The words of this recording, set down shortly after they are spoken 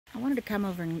wanted to come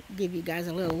over and give you guys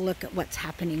a little look at what's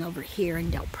happening over here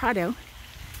in Del Prado.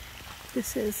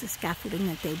 This is the scaffolding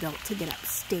that they built to get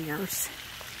upstairs.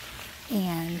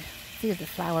 And here's the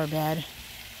flower bed.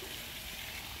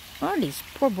 Oh, these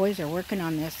poor boys are working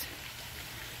on this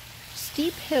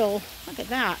steep hill. Look at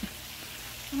that.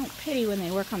 I don't pity when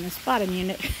they work on this bottom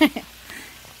unit.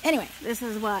 Anyway, this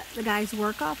is what the guys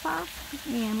work off of.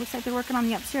 And looks like they're working on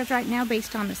the upstairs right now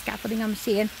based on the scaffolding I'm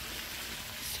seeing.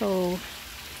 So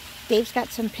Dave's got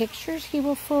some pictures he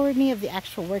will forward me of the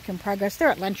actual work in progress. They're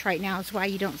at lunch right now. That's why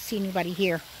you don't see anybody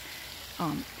here.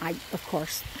 I, of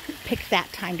course, picked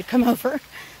that time to come over.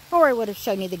 Or I would have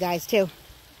shown you the guys too.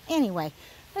 Anyway,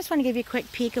 I just want to give you a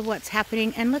quick peek of what's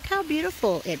happening. And look how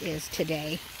beautiful it is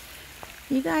today.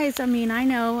 You guys, I mean, I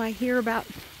know I hear about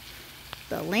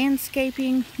the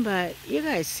landscaping, but you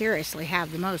guys seriously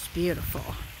have the most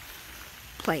beautiful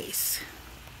place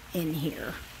in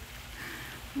here.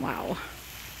 Wow.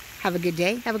 Have a good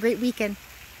day. Have a great weekend.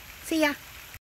 See ya.